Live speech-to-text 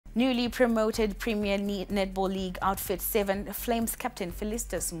Newly promoted Premier Netball League outfit 7 Flames captain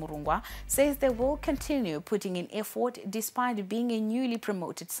Felistus Murungwa says they will continue putting in effort despite being a newly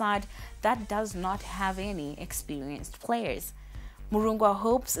promoted side that does not have any experienced players. Murungwa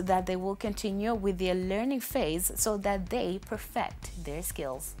hopes that they will continue with their learning phase so that they perfect their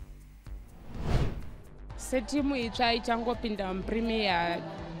skills. Setimu itsva ichangopinda muPremier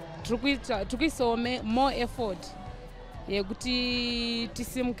tikuisawo more effort yekuti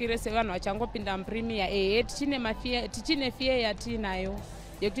tisimukire sevanhu vachangopinda muPremier. Tichine fear yatinayo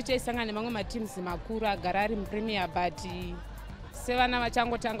yekuti taisangana nemamwe mateams makuru agara ari muPremier, but sevana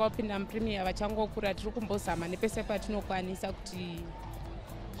vachangotanga kupinda muPremier vachangokura tiri kumbozama nepese patinokwanisa kuti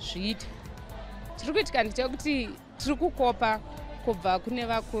zviite. Tiri kuitika ndechekuti tiri kukopa kubva kune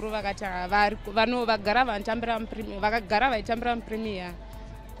vakuru vakati vagara vaitambira muPremier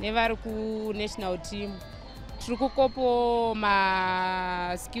nevari kunational team. Tiri kukopo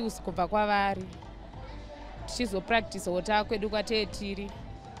skills kubva kwavari tichizopracticewo takwedu kwateetiri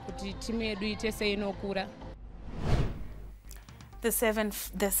kuti timu yedu ite seinokura. The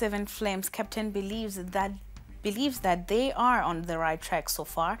seven Flames captain believes that they are on the right track so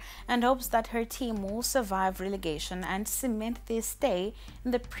far and hopes that her team will survive relegation and cement their stay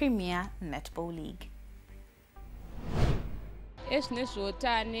in the Premier Netball League.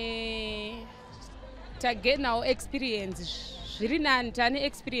 Tagenawo experience zviri nani, tane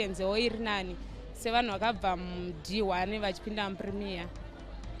experience wo iri nani sevanhu vakabva muD1 vachipinda muPremier.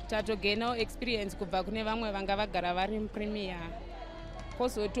 Tatogenawo experience kubva kune vamwe vanga vagara vari muPremier.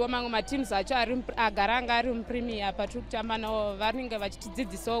 Kozotiwo mamwe mateams acho agara anga ari muPremier patiri kutamba nawo vanenge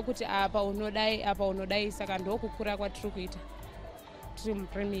vachitidzidzisawo kuti apa unodai, saka ndokukura kwatiri kuita tiri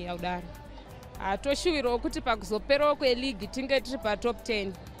muPremier kudaro. Toshuwirawo kuti pakuzoperawo kweleague tinge tiri patop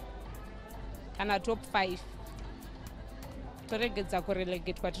 10 kana top 5 toregedza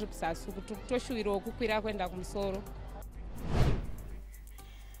kurelegate kwatiri kuzasi kuti toshuwirawo kukwira kuenda kumusoro.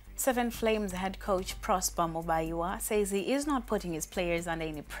 Seven Flames head coach Prosper Mobayua says he is not putting his players under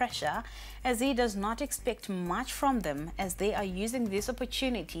any pressure as he does not expect much from them as they are using this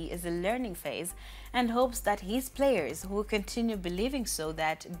opportunity as a learning phase and hopes that his players will continue believing so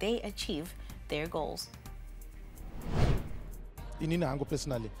that they achieve their goals. In Hango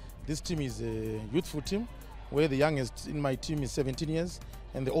personally, this team is a youthful team where the youngest in my team is 17 years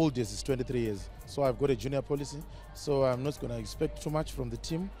and the oldest is 23 years. So I've got a junior policy, so I'm not going to expect too much from the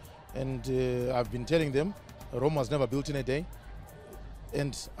team. And I've been telling them, Rome was never built in a day.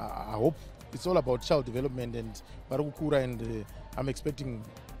 And I hope it's all about child development and Barukura, and I'm expecting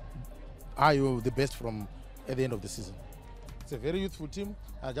the best from at the end of the season. It's a very youthful team.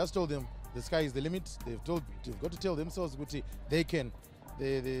 I just told them the sky is the limit. They've got to tell themselves that they can.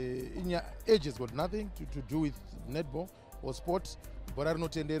 The age has got nothing to do with netball or sports. So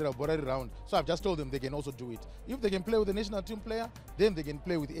I've just told them they can also do it. If they can play with a national team player, then they can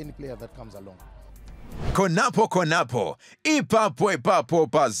play with any player that comes along. Konapo,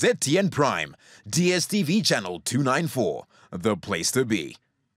 Ipapo pa ZTN Prime, DSTV channel 294, the place to be.